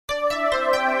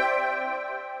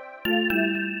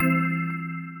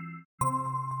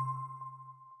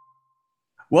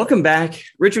Welcome back.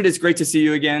 Richard, it's great to see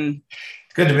you again.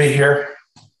 Good to be here.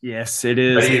 Yes, it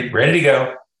is. Ready to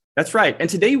go. That's right. And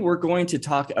today we're going to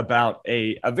talk about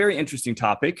a very interesting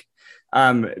topic,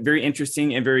 very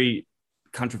interesting and very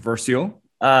controversial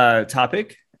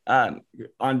topic on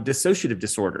dissociative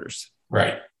disorders.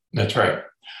 Right. That's right.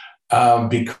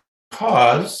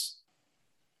 Because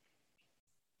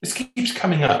this keeps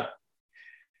coming up.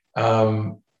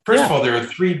 First of all, there are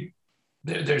three,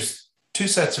 there's two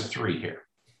sets of three here.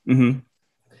 Mm-hmm.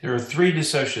 There are three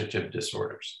dissociative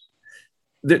disorders.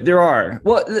 There are.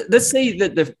 Well, let's say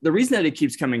that the reason that it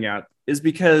keeps coming out is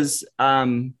because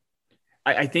I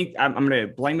think I'm going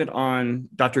to blame it on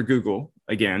Dr. Google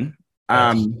again.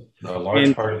 That's a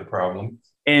large part of the problem.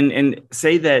 And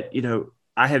say that,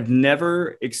 I have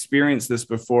never experienced this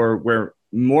before where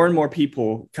more and more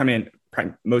people come in,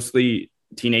 mostly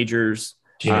teenagers.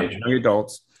 Young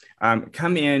adults,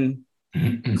 come in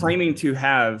claiming to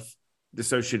have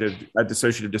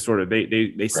dissociative disorder.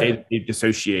 They say that they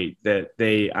dissociate, that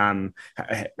they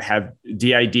have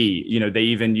DID. They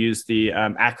even use the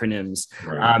acronyms.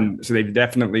 Right. So they've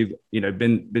definitely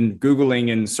been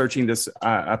Googling and searching this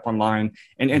up online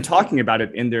and talking about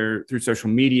it through social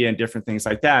media and different things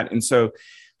like that. And so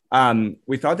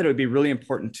we thought that it would be really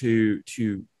important to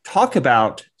talk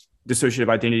about dissociative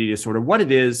identity disorder, what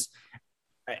it is,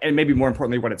 and maybe more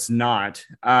importantly, what it's not,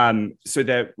 so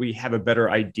that we have a better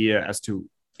idea as to,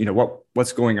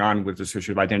 what's going on with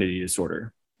dissociative identity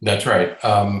disorder. That's right.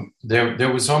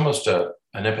 There was almost an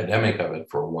epidemic of it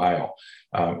for a while.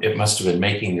 It must have been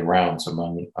making the rounds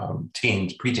among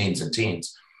teens, preteens and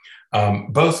teens,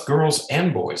 both girls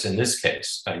and boys in this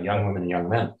case, young women and young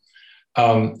men.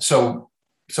 So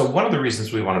one of the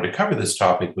reasons we wanted to cover this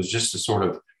topic was just to sort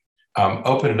of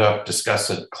open it up, discuss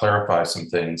it, clarify some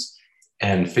things,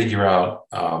 and figure out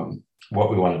what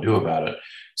we want to do about it.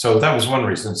 So that was one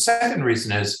reason. The second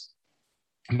reason is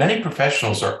many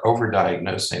professionals are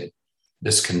overdiagnosing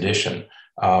this condition.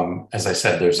 As I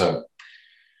said, there's a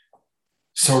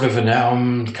sort of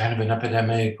kind of an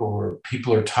epidemic, or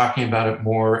people are talking about it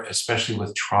more, especially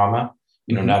with trauma.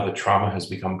 Now that trauma has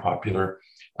become popular,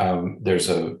 there's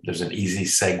an easy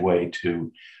segue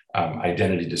to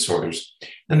identity disorders.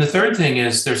 And the third thing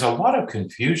is there's a lot of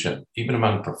confusion, even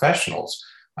among professionals,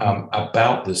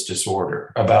 about this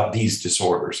disorder, about these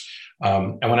disorders.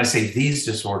 And when I say these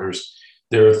disorders,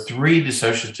 there are three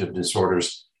dissociative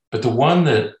disorders, but the one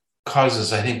that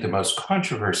causes, I think, the most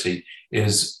controversy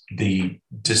is the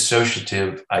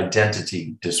dissociative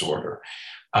identity disorder.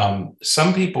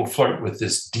 Some people flirt with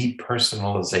this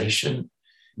depersonalization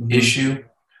issue.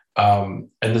 And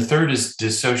the third is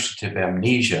dissociative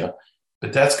amnesia,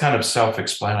 but that's kind of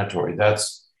self-explanatory.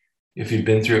 That's if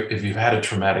you've had a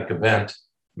traumatic event,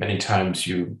 many times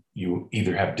you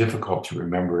either have difficulty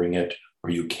remembering it or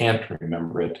you can't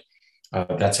remember it.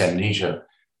 That's amnesia.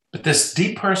 But this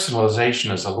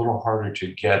depersonalization is a little harder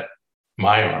to get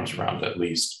my arms around, at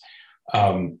least.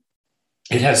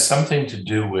 It has something to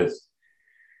do with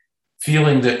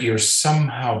feeling that you're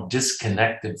somehow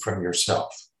disconnected from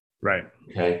yourself. Right.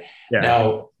 Okay. Yeah.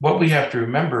 Now, what we have to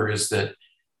remember is that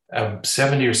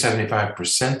 70 or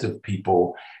 75% of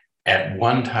people at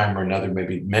one time or another,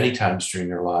 maybe many times during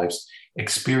their lives,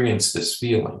 experience this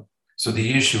feeling. So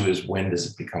the issue is, when does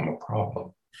it become a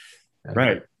problem?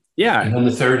 Right. Yeah. And then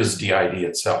the third is DID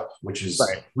itself, which is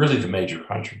really the major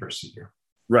controversy here.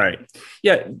 Right.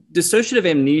 Yeah. Dissociative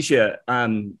amnesia,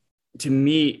 to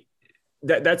me,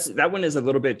 that one is a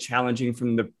little bit challenging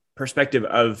from the perspective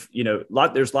of,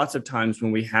 there's lots of times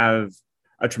when we have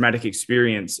a traumatic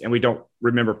experience and we don't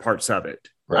remember parts of it.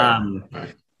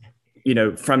 Right.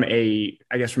 From a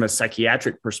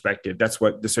psychiatric perspective, that's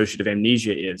what dissociative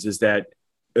amnesia is that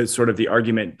it's sort of the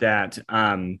argument that,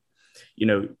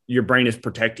 your brain is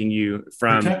protecting you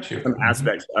from some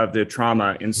aspects of the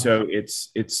trauma. And so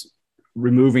it's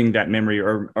removing that memory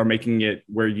or making it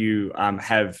where you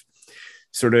have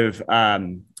sort of,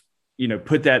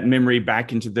 put that memory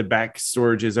back into the back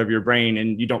storages of your brain,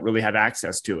 and you don't really have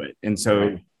access to it. And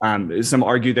so some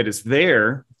argue that it's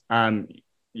there.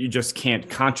 You just can't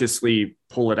consciously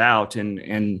pull it out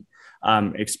and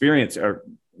experience or,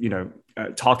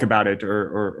 talk about it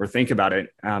or think about it.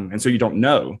 And so you don't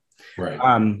know. Right.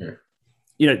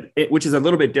 Which is a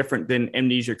little bit different than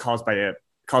amnesia caused by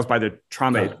the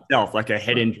trauma itself, like a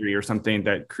head injury or something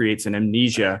that creates an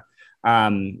amnesia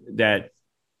that,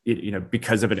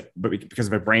 because of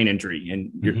a brain injury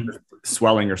and your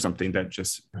swelling or something that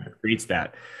just creates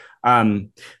that.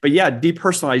 But yeah,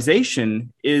 depersonalization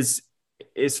is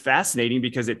fascinating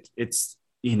because it's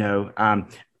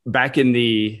back in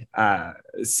the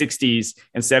 60s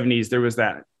and 70s, there was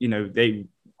that, they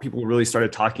people really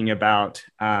started talking about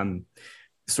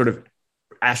sort of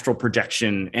astral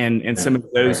projection and some of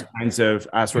those kinds of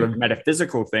sort of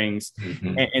metaphysical things.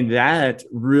 And that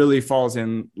really falls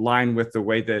in line with the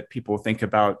way that people think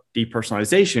about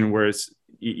depersonalization, whereas,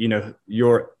 you know,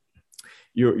 your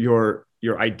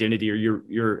identity or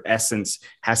your essence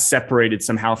has separated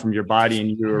somehow from your body,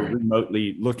 and you're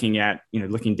remotely looking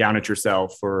down at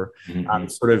yourself, or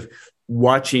sort of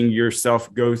watching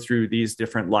yourself go through these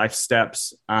different life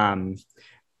steps,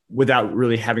 without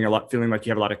really feeling like you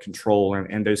have a lot of control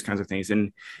and those kinds of things.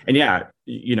 And yeah,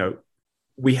 you know,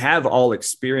 we have all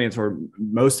experienced, or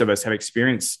most of us have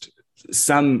experienced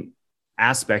some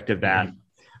aspect of that.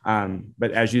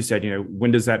 But as you said, you know,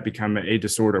 when does that become a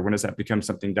disorder? When does that become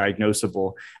something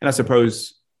diagnosable? And I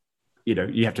suppose, you know,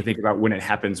 you have to think about when it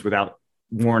happens without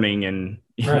warning, and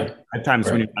at times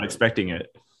when you're not expecting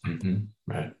it.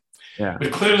 Right. Yeah.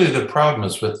 But clearly the problem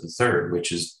is with the third,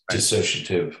 which is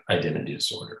dissociative identity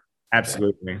disorder.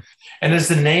 Absolutely. Okay? And as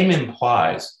the name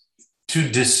implies, to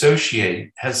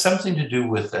dissociate has something to do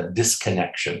with a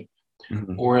disconnection,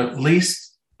 or at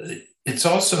least it's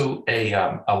also a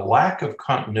lack of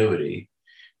continuity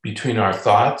between our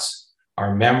thoughts,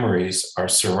 our memories, our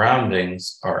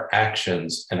surroundings, our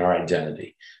actions, and our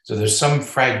identity. So there's some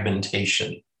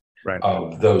fragmentation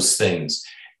of those things,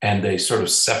 and they sort of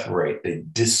separate, they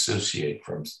dissociate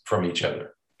from each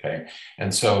other. Okay.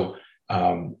 And so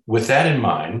with that in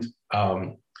mind,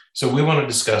 so we want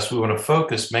to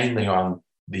focus mainly on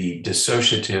the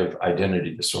dissociative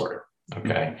identity disorder.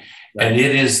 Okay. And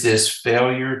it is this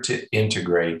failure to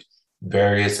integrate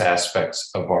various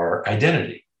aspects of our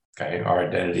identity. Okay. Our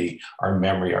identity, our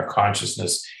memory, our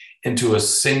consciousness into a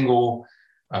single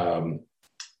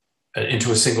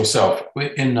self.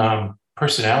 In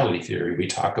personality theory, we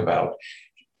talk about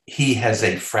he has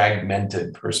a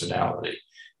fragmented personality,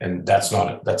 and that's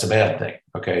a bad thing.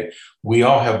 Okay. We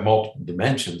all have multiple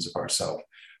dimensions of ourselves,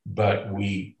 but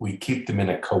we keep them in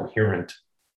a coherent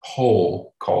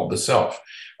whole called the self.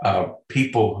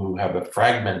 People who have a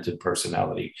fragmented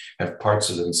personality have parts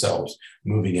of themselves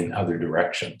moving in other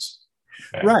directions.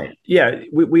 Okay? Right. Yeah.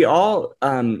 We all,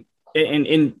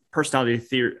 in personality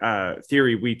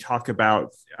theory, we talk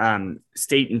about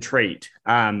state and trait.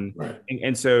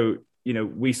 And so, you know,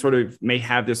 we sort of may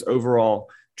have this overall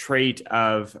trait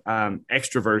of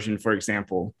extroversion, for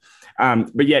example.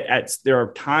 But yet there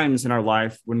are times in our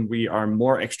life when we are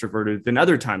more extroverted than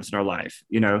other times in our life.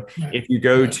 You know,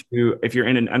 if you're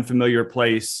in an unfamiliar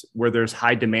place where there's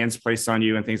high demands placed on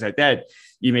you and things like that,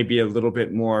 you may be a little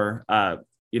bit more,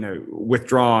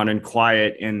 withdrawn and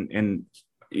quiet and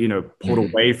pulled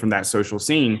away from that social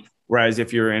scene. Whereas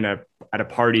if you're at a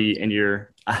party and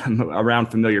you're around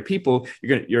familiar people,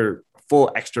 your full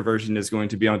extroversion is going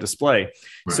to be on display.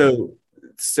 So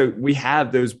we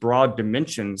have those broad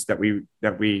dimensions that we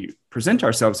present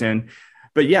ourselves in.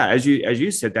 But yeah, as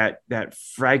you said, that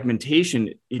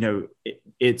fragmentation,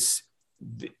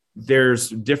 there's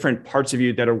different parts of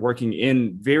you that are working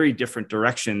in very different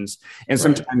directions, and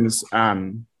sometimes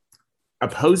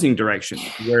opposing directions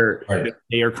where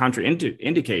they are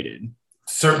contraindicated.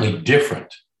 Certainly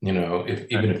different, even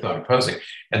if not opposing.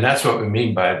 And that's what we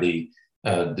mean by the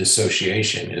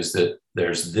dissociation, is that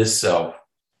there's this self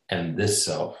and this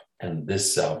self and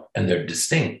this self, and they're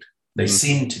distinct. They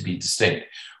seem to be distinct,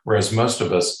 whereas most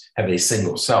of us have a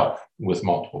single self with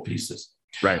multiple pieces.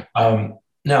 Right.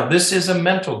 Now, this is a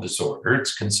mental disorder.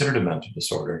 It's considered a mental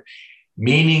disorder,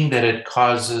 meaning that it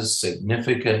causes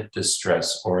significant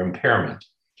distress or impairment.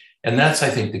 And that's, I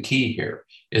think, the key here,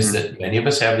 is that many of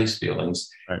us have these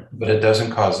feelings, but it doesn't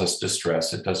cause us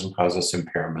distress. It doesn't cause us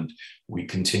impairment. We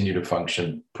continue to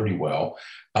function pretty well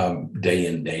day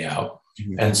in, day out.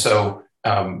 And so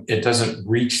it doesn't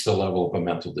reach the level of a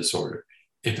mental disorder.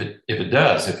 If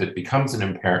it becomes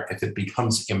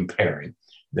impairing,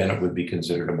 then it would be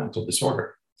considered a mental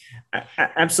disorder.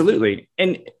 Absolutely.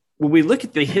 And when we look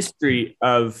at the history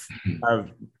of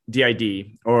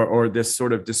DID or this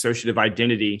sort of dissociative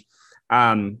identity,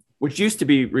 which used to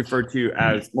be referred to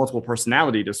as multiple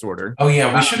personality disorder. Oh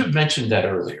yeah, we should have mentioned that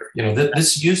earlier.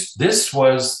 This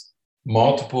was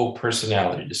multiple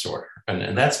personality disorder,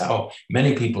 and that's how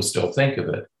many people still think of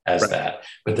it as that.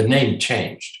 But the name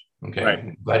changed. Okay,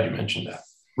 I'm glad you mentioned that.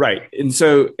 Right, and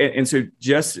so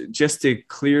just to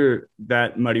clear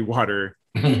that muddy water,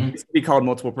 it used to be called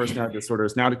multiple personality disorder.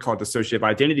 It's now called dissociative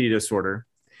identity disorder,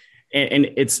 and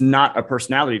it's not a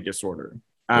personality disorder.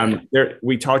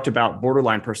 We talked about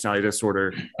borderline personality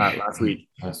disorder last week,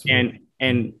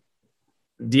 and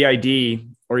DID,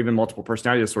 or even multiple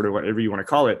personality disorder, whatever you want to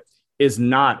call it, is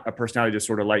not a personality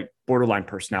disorder like borderline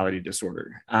personality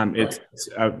disorder. It's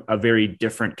a very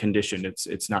different condition.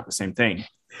 It's not the same thing.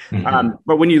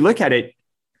 But when you look at it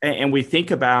and we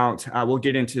think about, we'll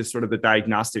get into sort of the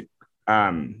diagnostic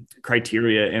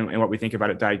criteria and what we think about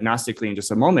it diagnostically in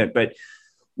just a moment. But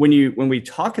when we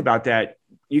talk about that,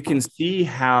 you can see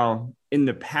how in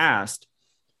the past,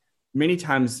 many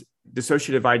times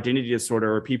dissociative identity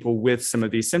disorder or people with some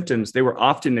of these symptoms, they were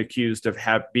often accused of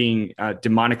being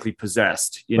demonically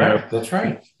possessed, know, that's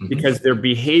right. Because their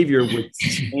behavior would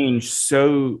change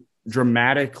so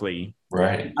dramatically,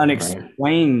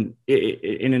 unexplained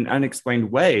in an unexplained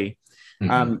way,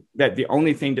 that the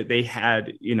only thing that they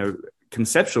had,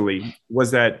 conceptually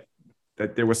was that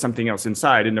there was something else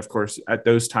inside. And of course, at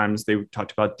those times, they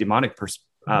talked about demonic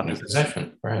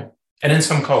possession. Right. And in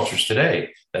some cultures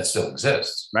today, that still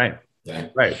exists. Right.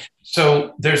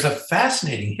 So there's a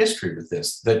fascinating history with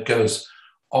this that goes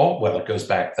it goes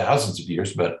back thousands of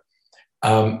years. But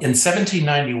in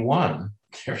 1791,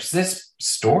 there's this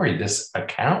story, this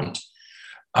account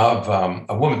of a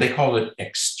woman. They called it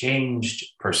exchanged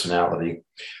personality.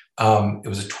 It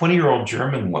was a 20-year-old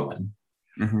German woman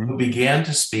who began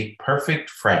to speak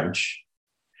perfect French.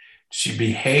 She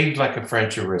behaved like a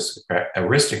French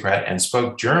aristocrat and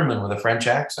spoke German with a French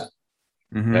accent.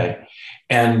 Okay?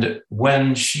 And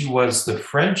when she was the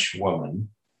French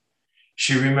woman,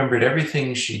 she remembered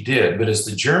everything she did. But as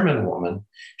the German woman,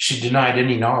 she denied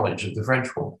any knowledge of the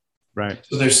French woman. Right.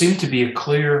 So there seemed to be a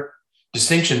clear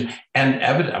distinction and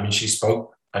evidence. I mean, she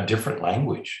spoke a different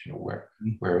language. Where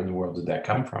in the world did that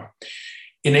come from?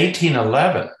 In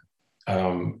 1811,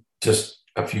 just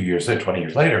a few years later, 20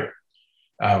 years later,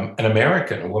 an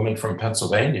American, a woman from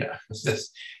Pennsylvania,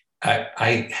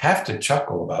 I have to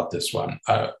chuckle about this one.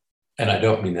 And I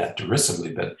don't mean that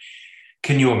derisively, but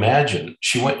can you imagine?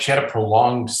 She had a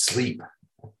prolonged sleep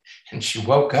and she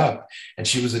woke up and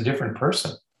she was a different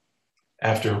person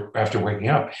after waking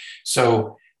up.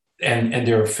 So, and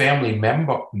there are family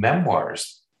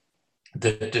memoirs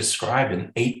that describe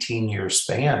an 18-year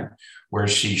span where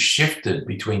she shifted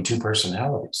between two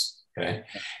personalities. Okay.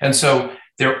 And so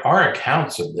there are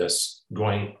accounts of this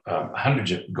going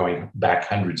back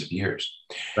hundreds of years.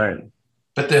 Right.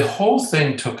 But the whole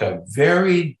thing took a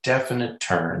very definite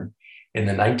turn in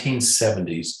the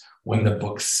 1970s when the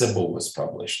book Sybil was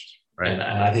published. Right. And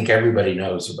I think everybody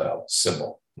knows about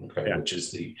Sybil, which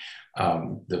is the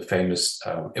famous,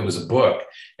 it was a book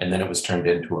and then it was turned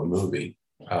into a movie.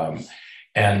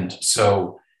 And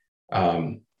so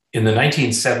in the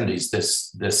 1970s,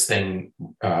 this thing,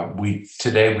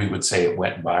 today we would say it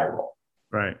went viral.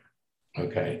 Right.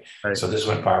 Okay. Right. So this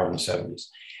went viral in the 70s.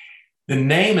 The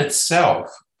name itself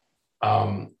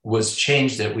was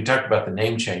changed. That we talked about the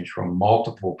name change from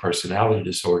multiple personality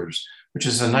disorders, which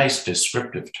is a nice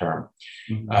descriptive term.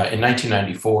 In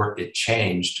 1994, it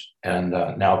changed and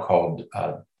now called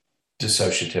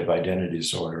dissociative identity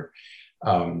disorder.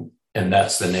 And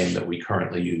that's the name that we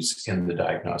currently use in the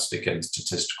Diagnostic and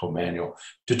Statistical Manual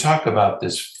to talk about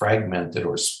this fragmented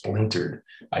or splintered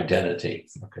identity.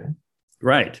 Okay.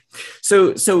 Right.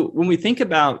 So when we think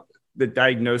about the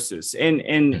diagnosis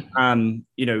and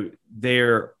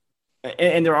there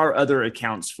are other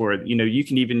accounts for it, you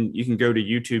can go to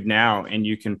YouTube now and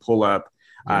you can pull up,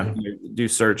 do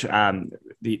search,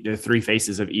 the three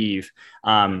faces of Eve,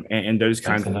 and those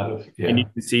kinds of, and you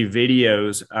can see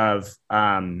videos of,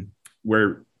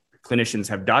 where clinicians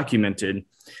have documented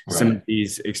some of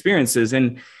these experiences.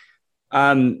 And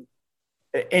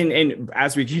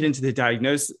as we get into the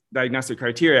diagnostic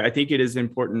criteria, I think it is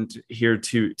important here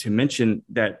to mention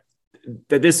that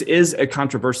this is a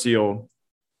controversial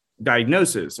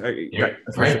diagnosis.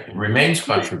 It remains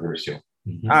controversial.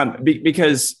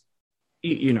 Because,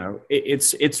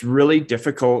 it's really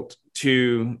difficult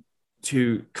to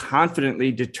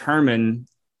confidently determine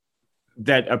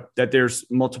that there's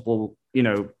multiple,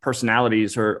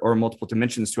 personalities or multiple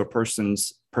dimensions to a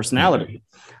person's personality.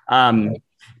 When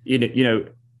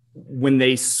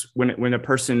a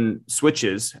person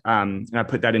switches, and I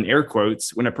put that in air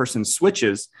quotes, when a person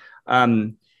switches,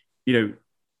 there's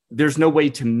no way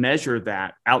to measure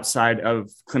that outside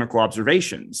of clinical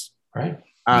observations. Right.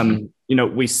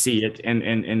 We see it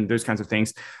and those kinds of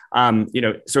things.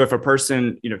 So if a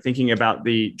person, thinking about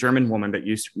the German woman that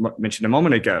you mentioned a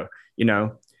moment ago,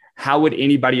 how would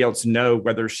anybody else know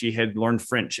whether she had learned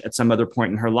French at some other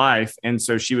point in her life? And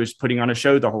so she was putting on a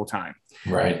show the whole time.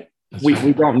 Right.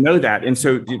 We don't know that. And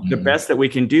so the best that we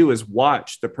can do is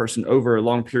watch the person over a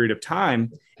long period of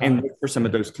time and look for some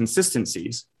of those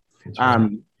consistencies.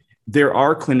 There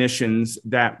are clinicians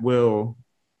that will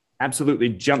absolutely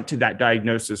jump to that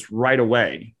diagnosis right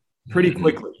away, pretty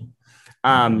quickly.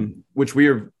 which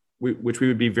which we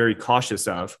would be very cautious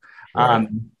of. Right.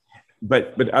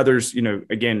 But others,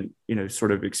 again,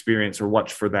 sort of experience or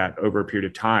watch for that over a period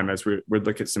of time as we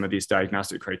look at some of these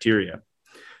diagnostic criteria.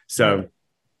 So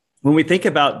when we think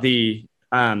about the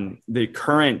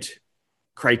current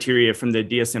criteria from the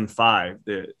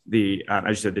DSM-5, as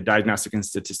you said, the Diagnostic and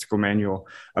Statistical Manual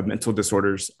of Mental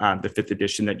Disorders, the 5th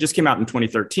edition that just came out in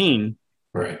 2013.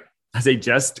 Right. As they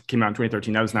just came out in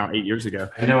 2013, that was now 8 years ago.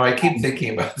 I know. I keep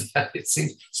thinking about that. It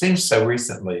seems so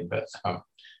recently, but a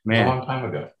long time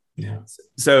ago. Yeah.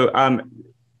 So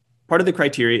part of the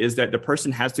criteria is that the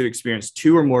person has to experience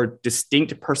 2 or more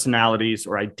distinct personalities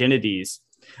or identities.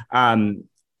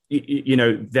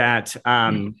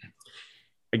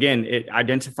 Again, it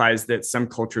identifies that some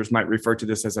cultures might refer to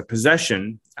this as a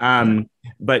possession,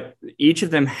 but each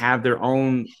of them have their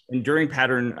own enduring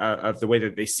pattern of the way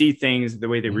that they see things, the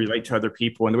way they relate to other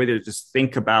people, and the way they just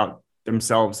think about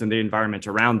themselves and the environment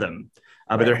around them.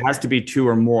 But there has to be 2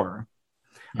 or more.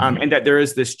 And that there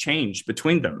is this change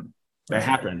between them that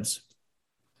happens.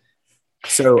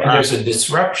 So there's a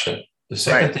disruption. The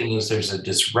second thing is there's a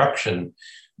disruption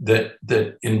that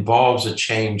involves a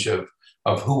change of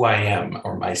who I am,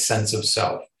 or my sense of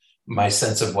self, my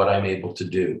sense of what I'm able to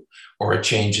do, or a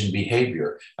change in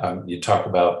behavior. You talk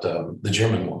about the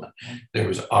German woman. There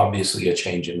was obviously a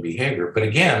change in behavior, but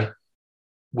again,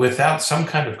 without some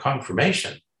kind of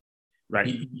confirmation. Right.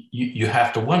 You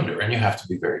have to wonder, and you have to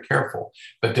be very careful.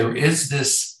 But there is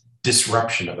this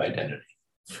disruption of identity.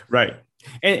 Right.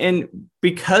 And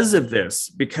because of this,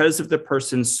 because of the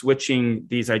person switching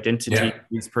these identities,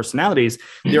 these personalities,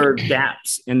 there are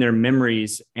gaps in their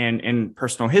memories and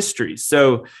personal histories.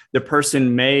 So the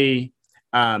person may,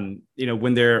 when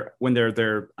they're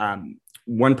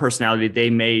one personality, they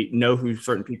may know who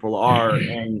certain people are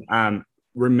and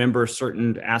remember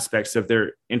certain aspects of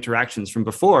their interactions from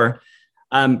before.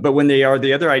 But when they are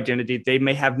the other identity, they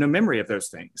may have no memory of those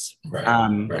things.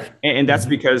 Right. And that's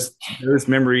because those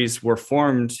memories were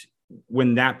formed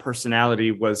when that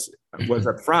personality was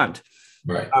up front.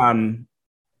 Right.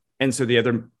 And so the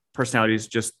other personalities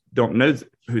just don't know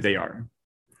who they are.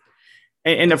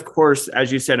 And of course,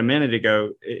 as you said a minute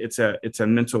ago, it's a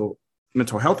mental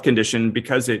health condition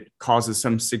because it causes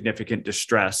some significant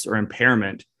distress or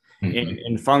impairment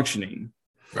in functioning.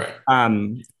 Right.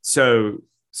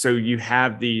 So you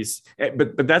have these,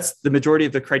 but that's the majority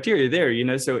of the criteria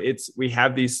there, so we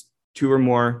have these 2 or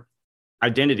more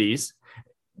identities.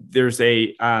 There's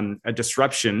a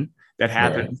disruption that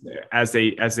happens as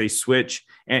they switch,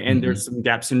 and there's some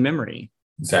gaps in memory.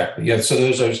 Exactly. Yeah. So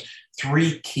those are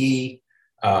 3 key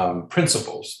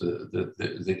principles,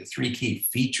 the 3 key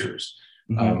features,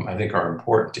 I think are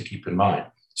important to keep in mind.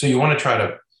 So you want to try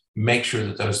to make sure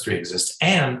that those 3 exist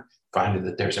and find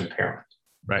that there's impairment.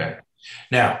 Right. Okay?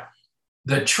 Now,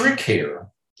 the trick here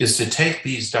is to take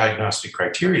these diagnostic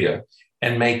criteria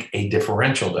and make a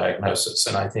differential diagnosis.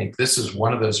 And I think this is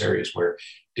one of those areas where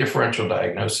differential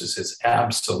diagnosis is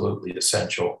absolutely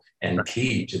essential and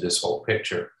key to this whole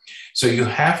picture. So you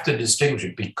have to distinguish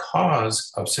it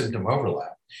because of symptom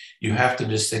overlap. You have to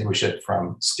distinguish it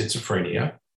from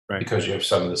schizophrenia, because you have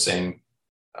some of the same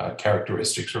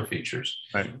characteristics or features.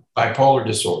 Right. Bipolar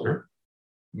disorder,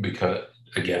 because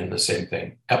again, the same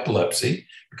thing. Epilepsy,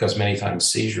 because many times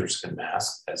seizures can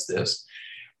mask as this.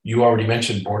 You already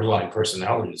mentioned borderline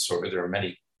personality disorder. There are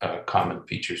many common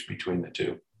features between the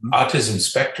 2. Autism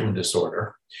spectrum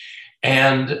disorder,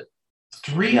 and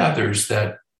 3 others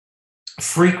that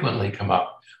frequently come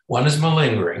up. One is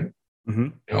malingering.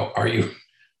 Are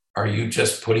you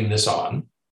just putting this on?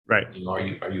 Right.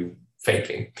 Are you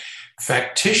faking?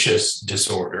 Factitious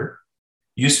disorder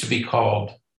used to be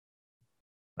called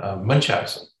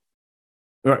Munchausen.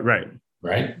 Right.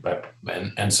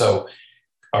 And so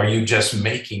are you just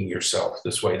making yourself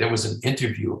this way? There was an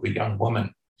interview of a young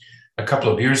woman a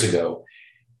couple of years ago,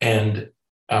 and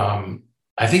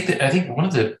I think one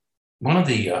of the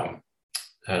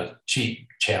cheap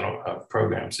channel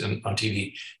programs on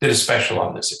TV did a special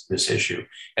on this issue,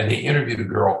 and they interviewed a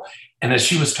girl, and as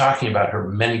she was talking about her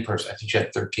many I think she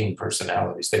had 13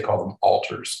 personalities. They call them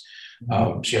alters.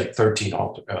 She had 13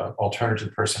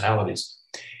 alternative personalities.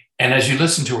 And as you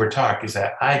listen to her talk, you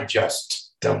say, I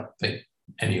just don't think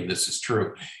any of this is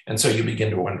true. And so you begin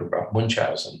to wonder about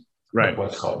Munchausen,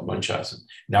 what's called Munchausen,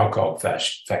 now called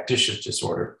factitious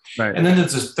disorder. Right. And then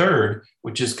there's this third,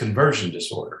 which is conversion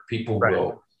disorder. People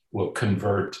will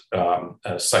convert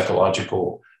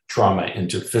psychological trauma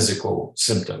into physical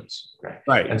symptoms.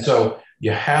 Right. And so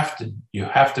you have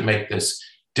to make this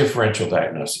differential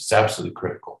diagnosis. It's absolutely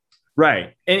critical.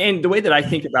 Right. And the way that I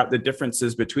think about the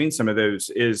differences between some of those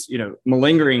is,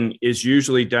 malingering is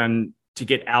usually done to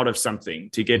get out of something,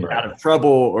 to get Right. out of trouble,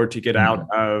 or to get out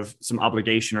of some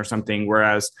obligation or something.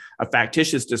 Whereas a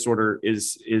factitious disorder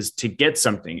is to get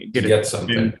something, get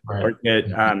something, right. or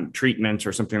get treatment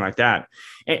or something like that.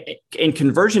 And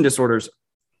conversion disorders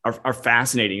are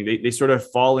fascinating. They sort of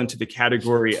fall into the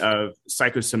category of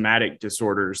psychosomatic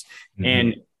disorders,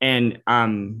 and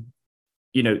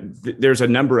there's a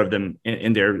number of them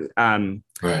in there.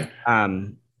 Right.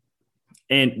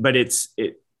 But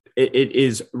it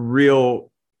is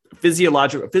real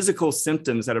physical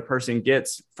symptoms that a person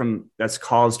gets that's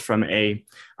caused from a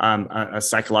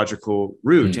psychological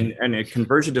root. And a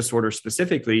conversion disorder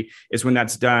specifically is when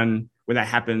that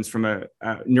happens from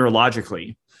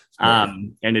neurologically.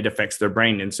 And it affects their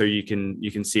brain. And so you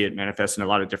can see it manifest in a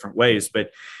lot of different ways.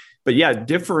 But yeah,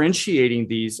 differentiating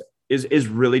these is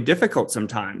really difficult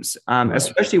sometimes,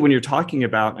 especially when you're talking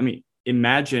about,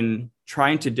 imagine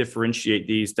trying to differentiate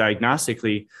these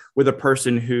diagnostically with a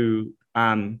person who,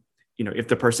 if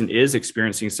the person is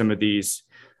experiencing some of these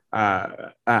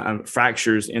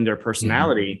fractures in their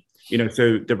personality,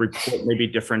 so the report may be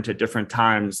different at different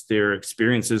times, their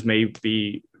experiences may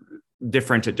be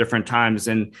different at different times.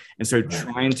 And so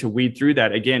trying to weed through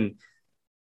that, again,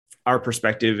 our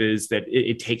perspective is that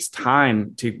it takes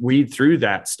time to weed through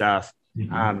that stuff.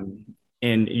 And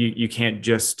you can't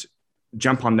just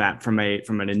jump on that from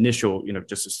an initial,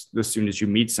 just as soon as you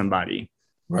meet somebody.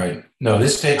 Right. No,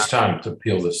 this takes time to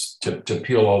peel to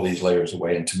peel all these layers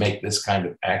away and to make this kind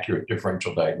of accurate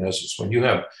differential diagnosis. When you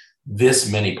have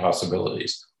this many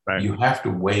possibilities, you have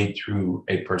to wade through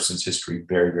a person's history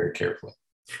very, very carefully.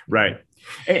 Right.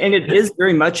 And it is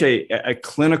very much a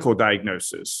clinical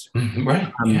diagnosis.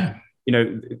 Right.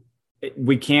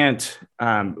 We can't,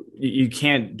 you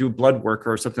can't do blood work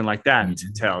or something like that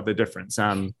to tell the difference.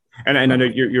 And I know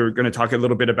you're going to talk a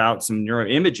little bit about some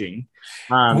neuroimaging.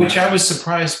 Which I was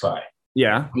surprised by.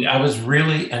 Yeah. I was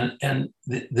really, and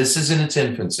this is in its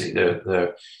infancy.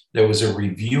 There was a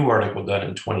review article done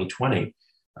in 2020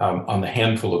 on the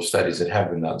handful of studies that have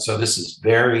been done. So this is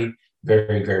very,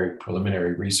 very, very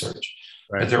preliminary research.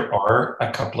 Right. But there are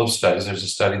a couple of studies. There's a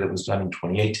study that was done in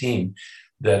 2018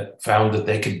 that found that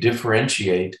they could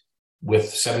differentiate with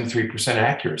 73%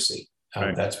 accuracy.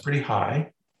 Right. That's pretty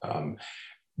high.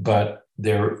 But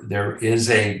there is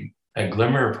a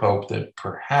glimmer of hope that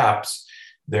perhaps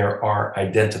there are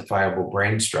identifiable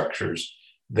brain structures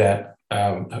that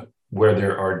where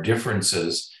there are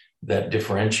differences that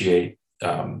differentiate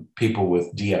people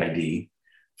with DID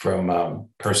from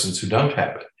persons who don't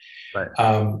have it. Right.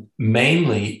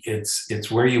 Mainly,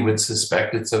 it's where you would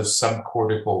suspect it's those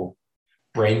subcortical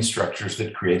brain structures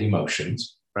that create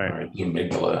emotions, right? The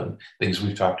amygdala and things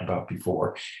we've talked about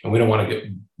before. And we don't want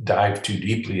to dive too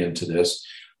deeply into this,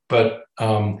 but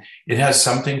it has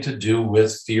something to do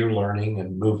with fear learning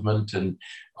and movement and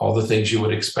all the things you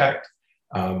would expect,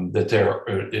 that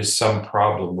there is some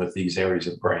problem with these areas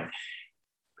of brain.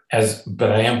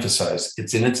 But I emphasize,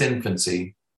 it's in its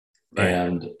infancy,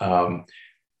 and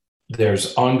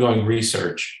there's ongoing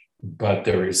research, but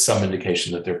there is some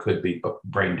indication that there could be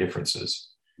brain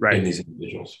differences in these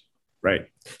individuals. Right.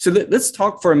 So let's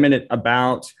talk for a minute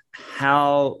about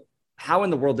how in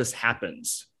the world this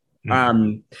happens,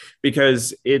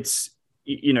 because it's,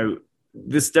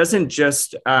 this doesn't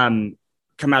just come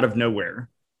out of nowhere.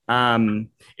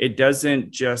 It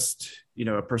doesn't just,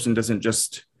 a person doesn't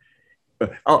just.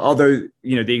 Although,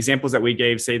 the examples that we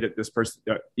gave say that this person,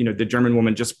 the German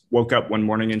woman just woke up one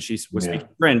morning and she was speaking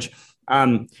French.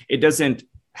 It doesn't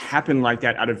happen like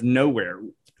that out of nowhere.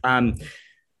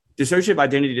 Dissociative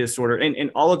identity disorder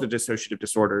and all of the dissociative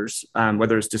disorders,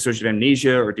 whether it's dissociative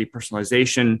amnesia or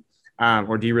depersonalization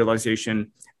or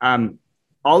derealization,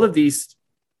 all of these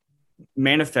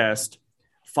manifest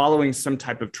following some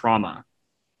type of trauma.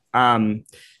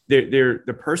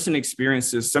 The person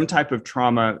experiences some type of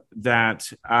trauma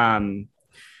that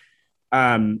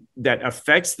that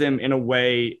affects them in a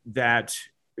way that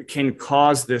can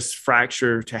cause this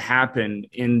fracture to happen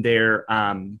in their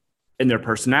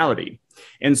personality.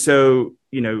 And so,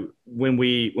 when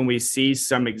we see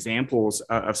some examples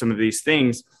of some of these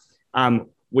things,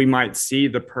 we might see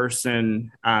the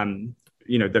person,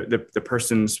 the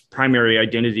person's primary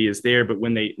identity is there, but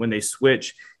when they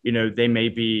switch, they may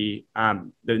be,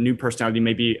 the new personality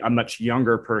may be a much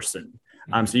younger person.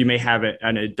 So you may have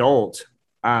an adult,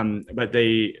 but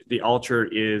the alter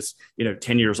is,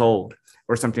 10 years old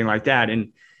or something like that.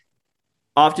 And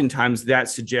oftentimes that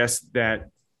suggests that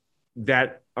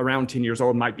around 10 years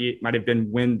old might have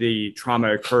been when the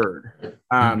trauma occurred.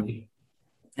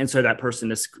 And so that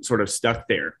person is sort of stuck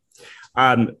there.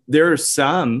 There are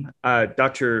some,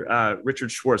 Dr.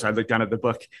 Richard Schwartz, I looked down at the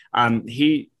book.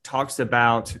 He talks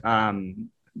about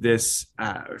this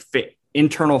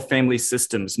internal family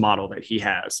systems model that he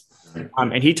has.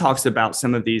 And he talks about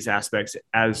some of these aspects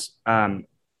as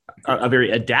a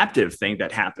very adaptive thing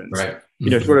that happens, right.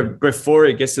 Sort of before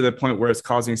it gets to the point where it's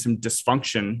causing some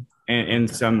dysfunction and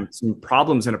some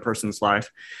problems in a person's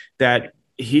life, that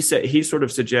he sort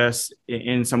of suggests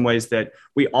in some ways that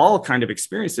we all kind of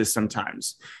experience this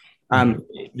sometimes. The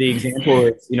example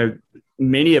is,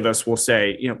 many of us will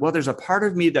say, well, there's a part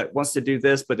of me that wants to do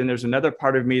this, but then there's another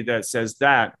part of me that says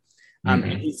that. And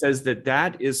he says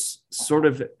that is sort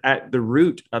of at the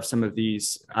root of some of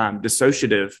these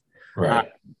dissociative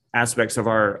aspects of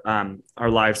our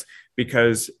lives,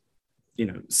 because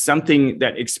something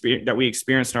that we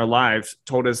experienced in our lives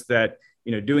told us that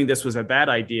doing this was a bad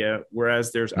idea,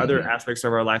 whereas there's other aspects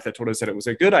of our life that told us that it was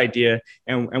a good idea,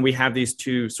 and we have these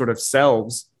two sort of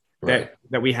selves that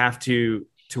we have to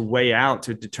weigh out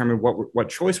to determine what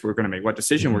choice we're going to make, what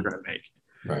decision we're going to make.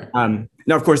 Right.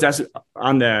 Now, of course, that's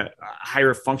on the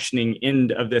higher functioning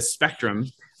end of this spectrum.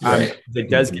 It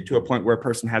does get to a point where a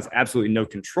person has absolutely no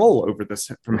control over this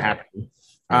from happening.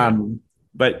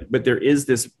 But there is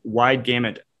this wide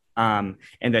gamut, and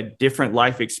that different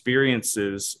life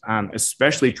experiences,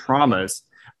 especially traumas,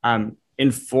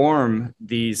 inform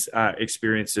these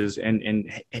experiences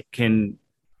and can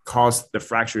cause the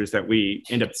fractures that we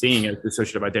end up seeing as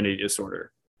dissociative identity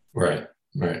disorder. Right.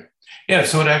 Yeah.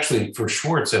 So it actually, for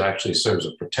Schwartz, it actually serves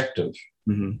a protective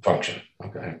function.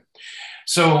 Okay.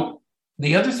 So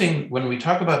the other thing, when we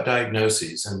talk about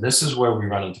diagnoses, and this is where we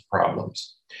run into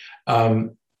problems,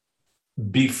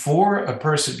 before a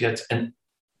person gets, and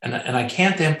I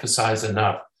can't emphasize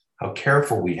enough how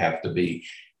careful we have to be.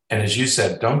 And as you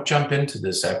said, don't jump into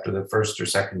this after the first or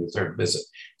second or third visit.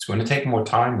 It's going to take more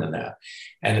time than that.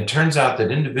 And it turns out that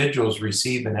individuals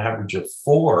receive an average of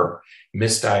 4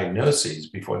 misdiagnoses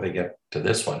before they get to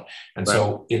this one. And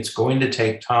so it's going to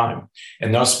take time.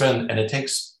 And it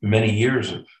takes many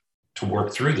years to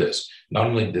work through this, not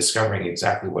only discovering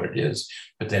exactly what it is,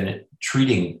 but then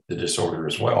treating the disorder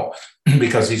as well,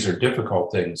 because these are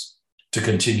difficult things to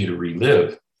continue to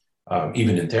relive,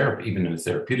 even in therapy, even in a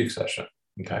therapeutic session.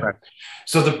 Okay.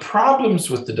 So the problems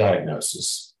with the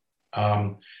diagnosis,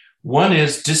 one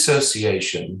is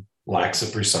dissociation lacks a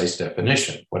precise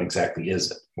definition. What exactly is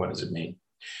it? What does it mean?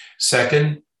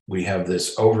 Second, we have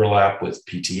this overlap with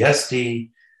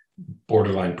PTSD,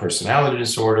 borderline personality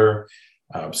disorder,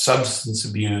 substance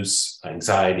abuse,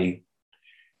 anxiety,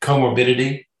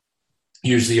 comorbidity.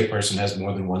 Usually a person has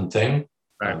more than one thing.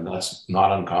 That's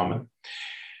not uncommon.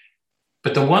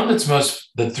 But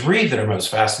the 3 that are most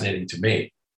fascinating to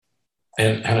me,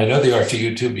 and I know they are to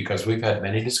you too, because we've had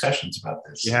many discussions about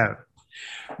this. Yeah.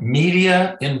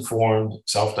 Media-informed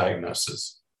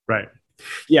self-diagnosis. Right.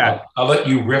 Yeah. I'll let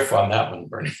you riff on that one,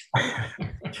 Bernie.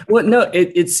 Well, no,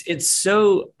 it's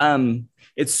so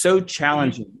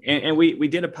challenging. And we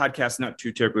did a podcast not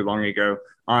too terribly long ago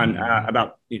on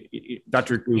about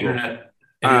Dr. Google.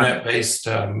 Internet-based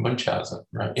Munchausen,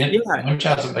 right?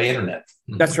 Munchausen by internet.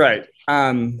 That's right.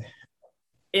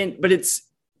 But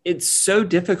it's so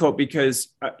difficult because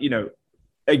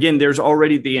again, there's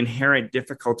already the inherent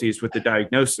difficulties with the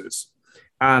diagnosis.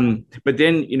 But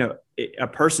then a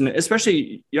person,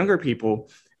 especially younger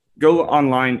people, go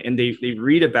online and they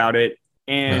read about it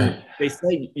and they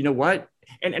say, you know what?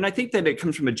 And I think that it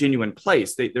comes from a genuine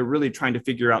place. They're really trying to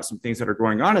figure out some things that are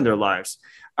going on in their lives.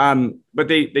 But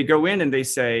they go in and they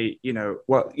say,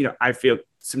 I feel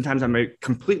sometimes I'm a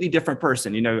completely different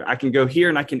person. I can go here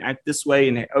and I can act this way,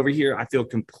 and over here I feel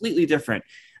completely different,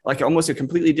 like almost a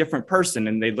completely different person.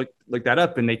 And they look that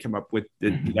up and they come up with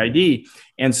the ID.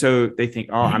 And so they think,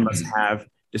 oh, I must have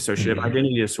dissociative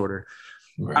identity disorder.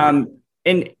 Right.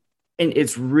 And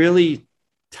it's really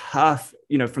tough,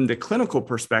 from the clinical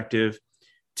perspective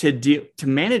to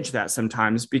manage that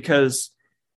sometimes, because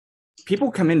people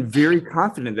come in very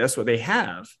confident that's what they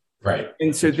have. Right.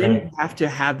 And so then you have to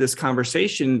have this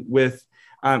conversation with,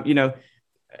 the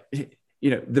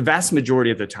vast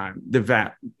majority of the time,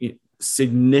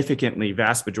 significantly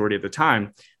vast majority of the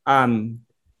time,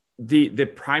 the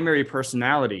primary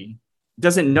personality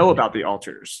doesn't know about the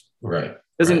alters. Right.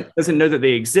 Doesn't know that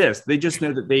they exist. They just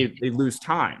know that they lose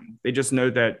time. They just know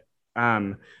that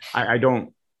I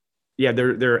don't. Yeah,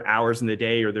 there are hours in the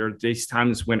day, or there are these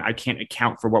times when I can't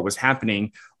account for what was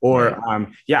happening. Or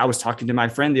I was talking to my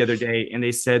friend the other day, and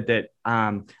they said that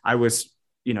I was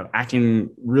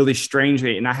acting really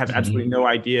strangely, and I have absolutely no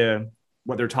idea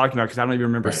what they're talking about because I don't even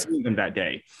remember seeing them that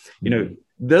day.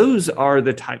 Those are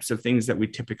the types of things that we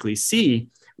typically see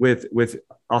with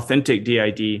authentic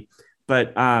DID.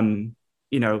 but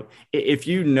if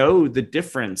you know the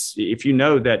difference, if you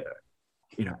know that,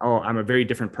 oh, I'm a very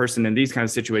different person in these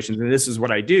kinds of situations, and this is what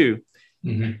I do,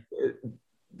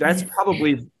 that's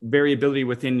probably variability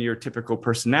within your typical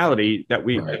personality that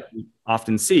we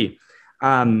often see.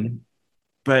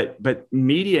 But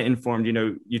media informed,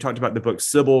 you talked about the book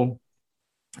Sybil.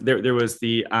 There was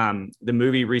the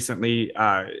movie recently,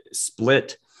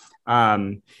 Split.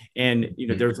 And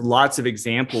there's lots of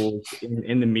examples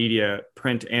in the media,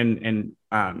 print and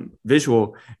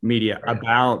visual media,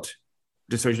 about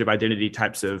dissociative identity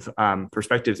types of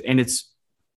perspectives. And it's,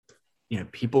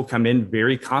 people come in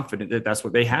very confident that that's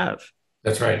what they have.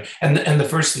 That's right. And the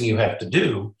first thing you have to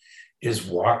do is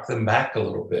walk them back a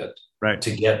little bit,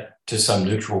 to get to some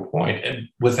neutral point, and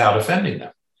without offending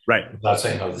them, without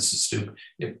saying, "Oh, this is stupid."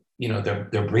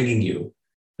 They're bringing you,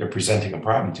 they're presenting a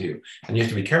problem to you, and you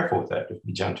have to be careful with that. You have to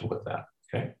be gentle with that.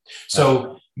 Okay.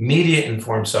 So media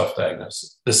informed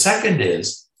self-diagnosis. The second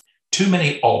is too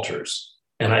many alters,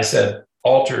 and I said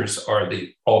alters are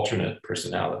the alternate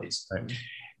personalities.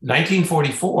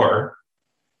 1944,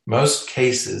 most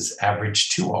cases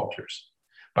averaged 2 alters.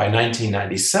 By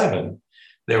 1997,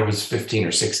 there was 15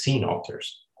 or 16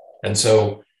 alters. And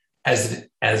so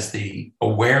as the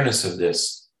awareness of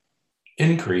this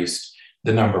increased,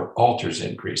 the number of alters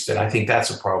increased. And I think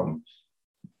that's a problem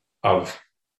of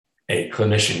a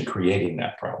clinician creating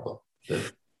that problem,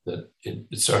 that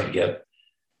it started to get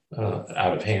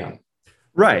out of hand.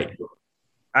 Right.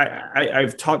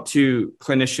 I've talked to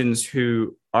clinicians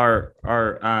who are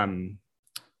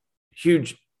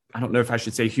huge, I don't know if I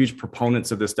should say huge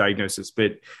proponents of this diagnosis,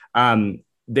 but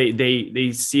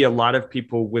they see a lot of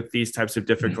people with these types of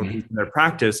difficulties in their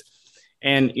practice.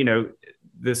 And,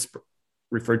 this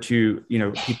referred to,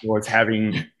 people as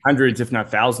having hundreds, if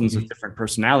not thousands of different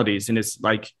personalities. And it's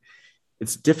like,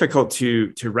 it's difficult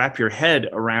to wrap your head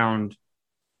around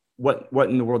what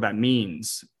in the world that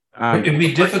means. It'd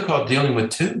be difficult dealing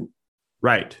with 2.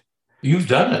 Right. You've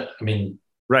done it. I mean,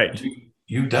 right.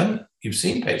 You've done it. You've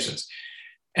seen patients.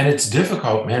 And it's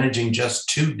difficult managing just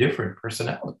 2 different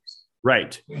personalities.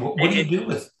 Right. What do you do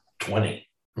with 20?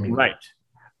 Right.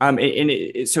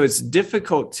 So it's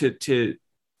difficult to,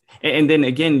 and then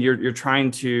again, you're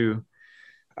trying to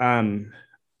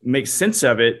make sense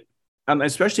of it,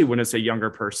 especially when it's a younger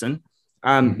person,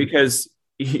 because,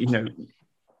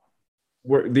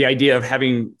 the idea of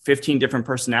having 15 different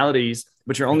personalities,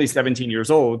 but you're only 17 years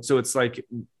old. So it's like,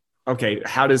 okay,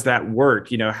 how does that work?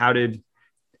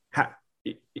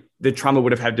 The trauma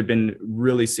would have had to have been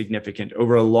really significant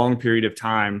over a long period of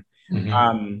time.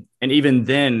 And even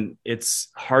then it's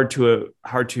hard to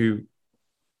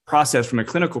process from a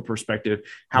clinical perspective,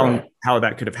 how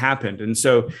that could have happened. And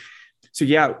so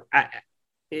yeah,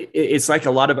 it's like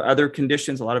a lot of other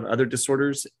conditions, a lot of other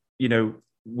disorders,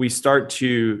 we start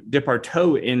to dip our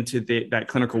toe into that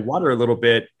clinical water a little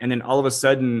bit, and then all of a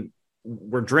sudden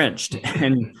we're drenched,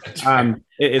 and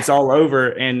it's all over.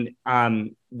 And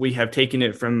we have taken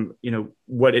it from,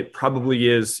 what it probably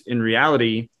is in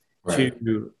reality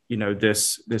to,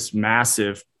 this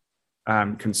massive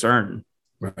concern.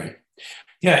 Right.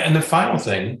 Yeah. And the final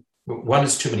thing, one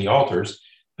is too many alters,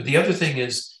 but the other thing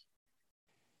is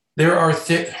there are,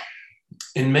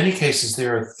 in many cases,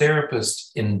 there are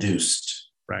therapist-induced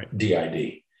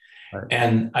DID. Right.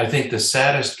 And I think the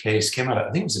saddest case came out, I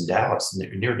think it was in Dallas,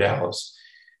 near Dallas,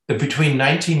 that between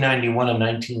 1991 and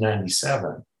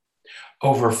 1997,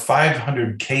 over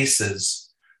 500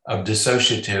 cases of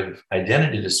dissociative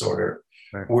identity disorder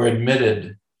were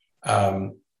admitted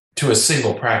to a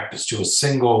single practice, to a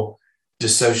single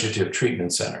dissociative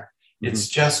treatment center. It's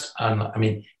just,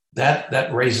 that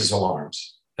raises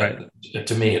alarms.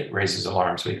 To me, it raises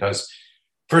alarms because,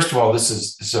 first of all, this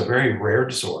is a very rare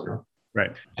disorder.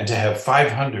 Right. And to have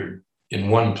 500 in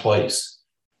one place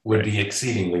would be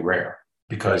exceedingly rare,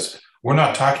 because we're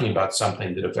not talking about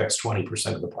something that affects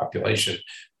 20% of the population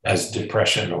as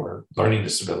depression or learning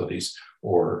disabilities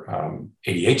or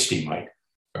ADHD might,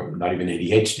 or not even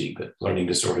ADHD, but learning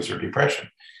disorders or depression.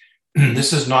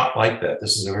 This is not like that.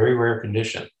 This is a very rare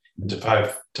condition. And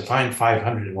to find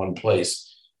 500 in one place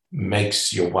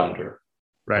makes you wonder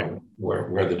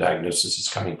where the diagnosis is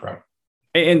coming from.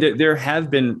 And there have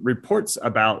been reports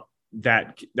about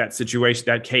that situation,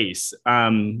 that case.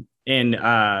 And,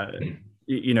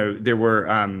 there were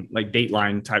like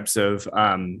Dateline types of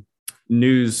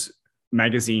news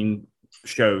magazine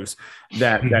shows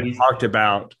that talked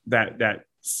about that.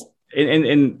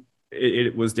 And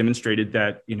it was demonstrated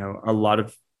that,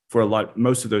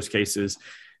 most of those cases,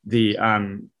 the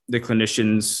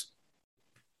clinicians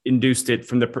induced it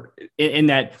from in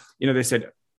that, they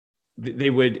said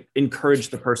they would encourage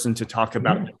the person to talk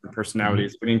about different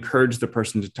personalities, would encourage the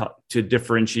person to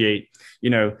differentiate,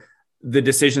 the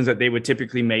decisions that they would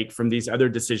typically make from these other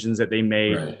decisions that they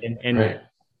made. And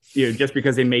just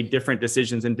because they made different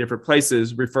decisions in different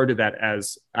places, refer to that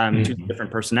as two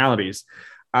different personalities.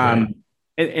 And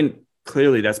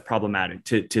clearly that's problematic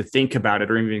to think about it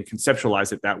or even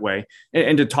conceptualize it that way,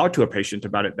 and to talk to a patient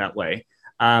about it that way.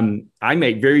 I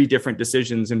make very different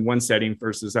decisions in one setting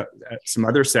versus some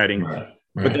other setting,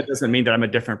 but that doesn't mean that I'm a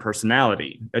different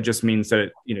personality. That just means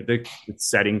that, the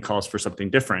setting calls for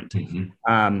something different.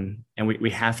 And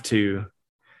we have to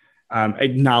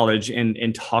acknowledge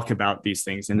and talk about these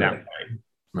things in that way.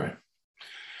 Right.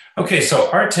 Okay. So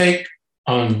our take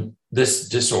on this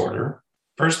disorder,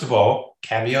 first of all,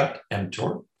 caveat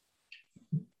emptor,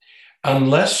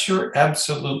 unless you're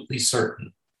absolutely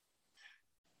certain,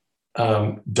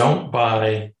 don't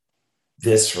buy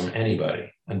this from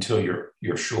anybody until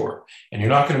you're sure, and you're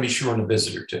not going to be sure in a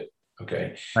visit or two.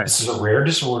 Okay, This is a rare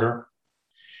disorder.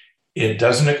 It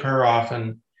doesn't occur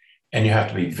often, and you have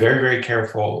to be very, very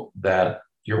careful that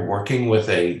you're working with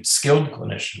a skilled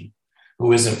clinician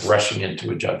who isn't rushing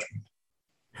into a judgment.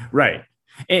 Right,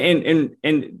 and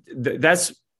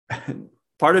that's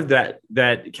part of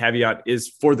that caveat is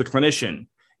for the clinician.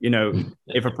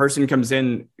 If a person comes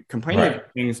in complaining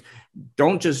about things,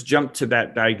 don't just jump to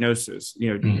that diagnosis.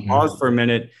 Pause for a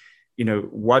minute,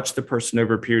 watch the person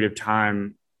over a period of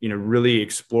time, really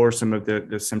explore some of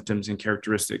the symptoms and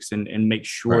characteristics and make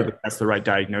sure that that's the right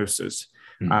diagnosis.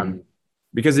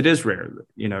 Because it is rare,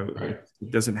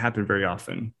 it doesn't happen very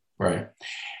often. Right.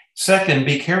 Second,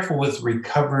 be careful with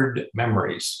recovered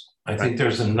memories. I think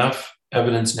there's enough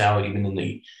evidence now, even in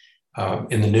the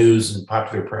news and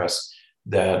popular press,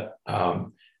 that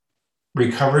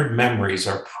recovered memories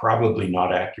are probably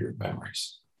not accurate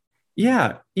memories.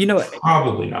 Yeah.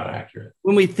 Probably not accurate.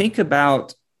 When we think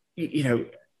about,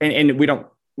 and we're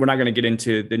not going to get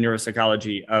into the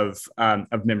neuropsychology of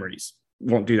memories.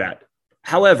 Won't do that.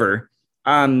 However,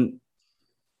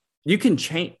 you can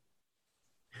change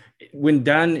when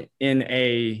done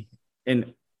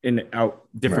in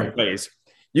different ways.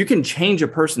 You can change a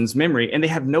person's memory and they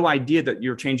have no idea that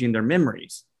you're changing their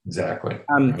memories. Exactly.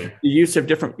 The use of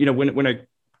different, when a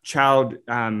child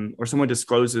or someone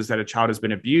discloses that a child has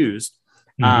been abused,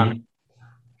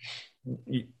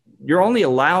 you're only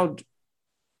allowed,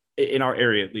 in our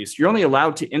area at least, you're only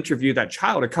allowed to interview that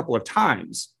child a couple of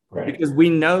times, because we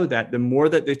know that the more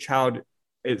that the child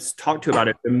is talked to about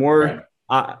it, the more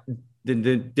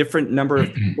the different number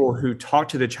of people who talk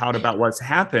to the child about what's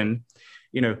happened,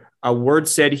 a word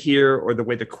said here or the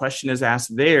way the question is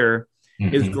asked there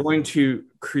is going to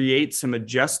create some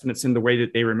adjustments in the way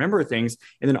that they remember things.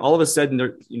 And then all of a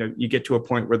sudden, you get to a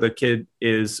point where the kid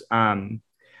is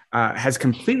has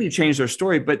completely changed their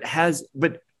story, but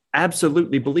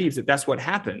absolutely believes that that's what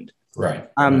happened.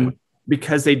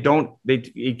 Because they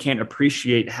can't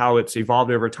appreciate how it's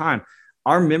evolved over time.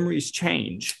 Our memories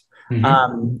change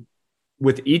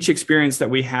with each experience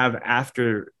that we have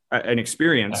after an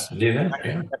experience.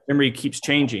 That memory keeps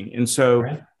changing, and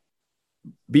so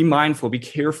be mindful, be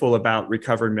careful about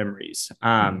recovered memories,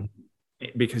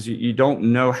 because you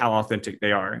don't know how authentic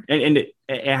they are, and it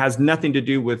has nothing to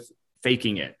do with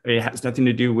faking it. It has nothing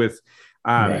to do with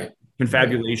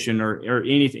confabulation or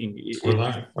anything.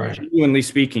 Genuinely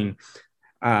speaking.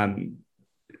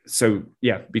 So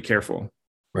yeah, be careful.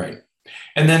 Right.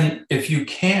 And then if you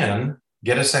can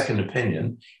get a second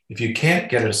opinion, if you can't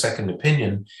get a second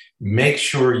opinion, make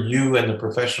sure you and the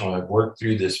professional have worked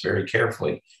through this very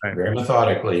carefully, very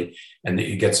methodically, and that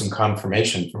you get some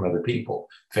confirmation from other people,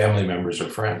 family members or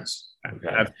friends.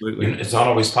 Absolutely. It's not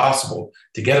always possible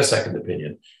to get a second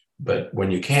opinion, but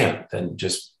when you can't, then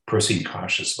just proceed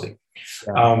cautiously.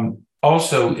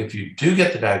 Also, if you do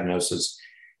get the diagnosis,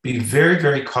 be very,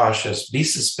 very cautious, be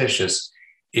suspicious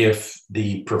if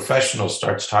the professional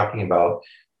starts talking about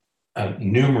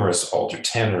numerous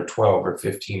 10 or 12 or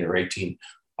 15 or 18,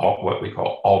 what we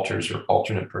call alters or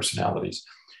alternate personalities.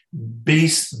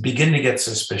 Begin to get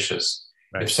suspicious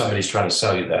if somebody's trying to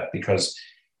sell you that, because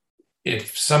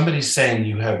if somebody's saying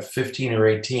you have 15 or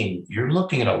 18, you're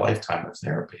looking at a lifetime of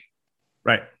therapy.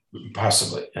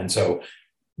 Possibly. And so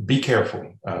be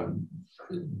careful.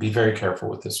 Be very careful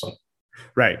with this one.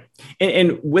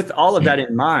 And with all of that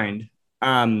in mind,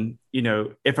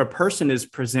 if a person is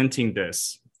presenting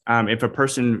this, if a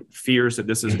person fears that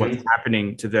this is what's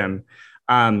happening to them,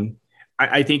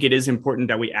 I think it is important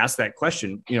that we ask that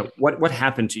question. What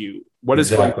happened to you? What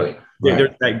is exactly?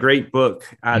 There's that great book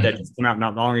that just came out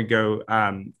not long ago,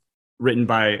 written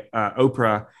by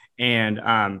Oprah, and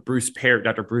Dr. Bruce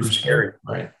Perry.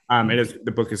 Right.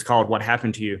 The book is called What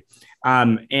Happened to You,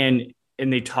 and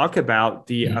they talk about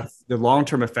the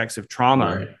long-term effects of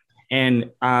trauma. Right.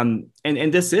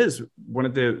 And this is one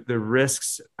of the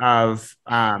risks of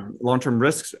long-term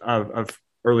risks of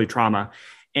early trauma,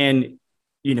 and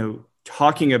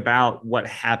talking about what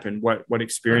happened, what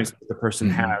experience the person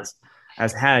has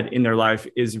had in their life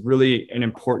is really an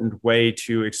important way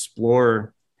to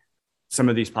explore some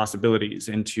of these possibilities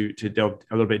and to delve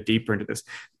a little bit deeper into this.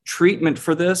 Treatment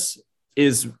for this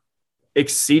is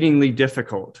exceedingly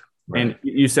difficult. Right. And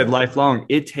you said lifelong.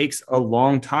 It takes a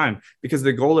long time, because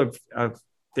the goal of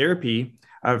therapy,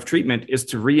 of treatment, is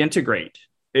to reintegrate,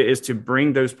 is to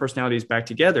bring those personalities back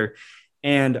together.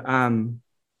 And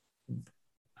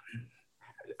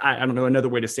I don't know another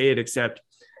way to say it, except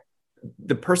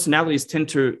the personalities tend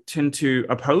to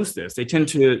oppose this. They tend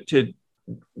to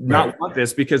not want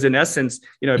this, because in essence,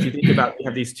 if you think about, you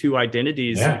have these two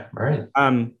identities. Yeah, right.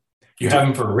 You have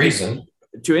them for a reason.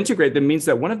 To integrate them means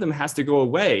that one of them has to go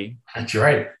away. That's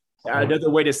right. Another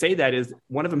way to say that is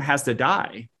one of them has to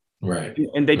die. Right.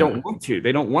 And they don't want to.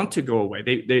 They don't want to go away.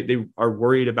 They are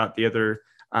worried about the other,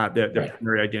 their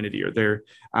primary identity, or they're,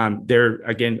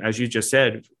 again, as you just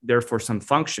said, they're for some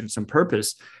function, some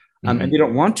purpose, and they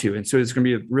don't want to. And so it's going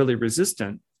to be really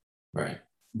resistant. Right.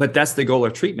 But that's the goal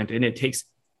of treatment, and it takes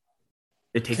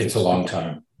a long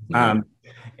time.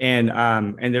 And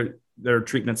there are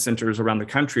treatment centers around the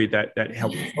country that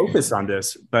help focus on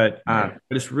this, but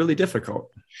it's really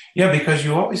difficult. Yeah, because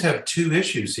you always have two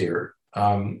issues here,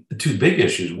 two big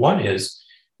issues. One is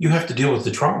you have to deal with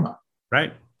the trauma.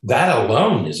 Right. That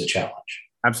alone is a challenge.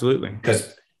 Absolutely.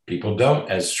 Because people don't,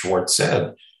 as Schwartz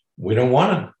said, we don't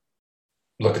want to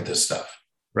look at this stuff.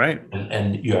 Right.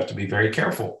 And you have to be very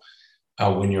careful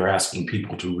when you're asking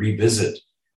people to revisit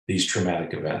these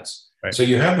traumatic events. Right. So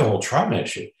you have the whole trauma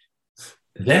issue.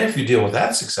 Then if you deal with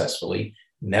that successfully,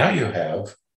 now you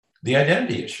have the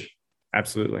identity issue.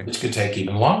 Absolutely. Which could take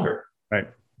even longer. Right.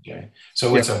 Okay.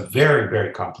 So it's a very,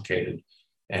 very complicated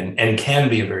and can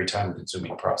be a very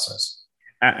time-consuming process.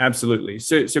 Absolutely.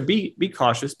 So be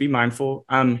cautious, be mindful.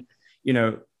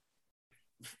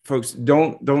 Folks,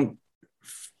 don't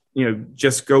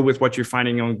just go with what you're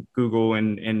finding on Google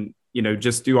and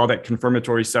just do all that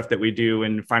confirmatory stuff that we do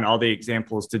and find all the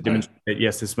examples to demonstrate that,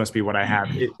 yes, this must be what I have.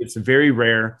 It's very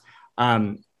rare.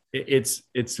 It's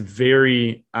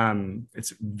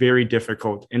very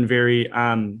difficult and very,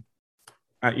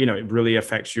 it really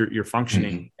affects your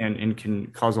functioning and can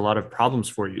cause a lot of problems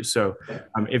for you. So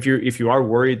if you are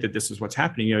worried that this is what's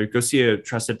happening, go see a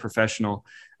trusted professional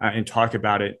and talk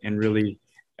about it and really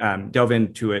delve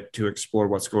into it to explore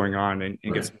what's going on and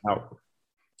get some help.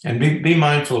 And be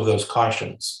mindful of those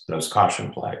caution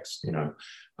flags.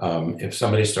 If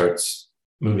somebody starts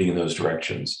moving in those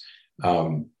directions,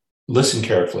 listen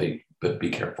carefully, but be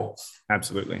careful.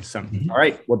 Absolutely. So, all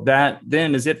right. Well, that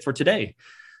then is it for today.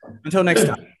 Until next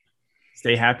time,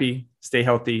 stay happy, stay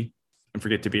healthy, and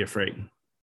forget to be afraid.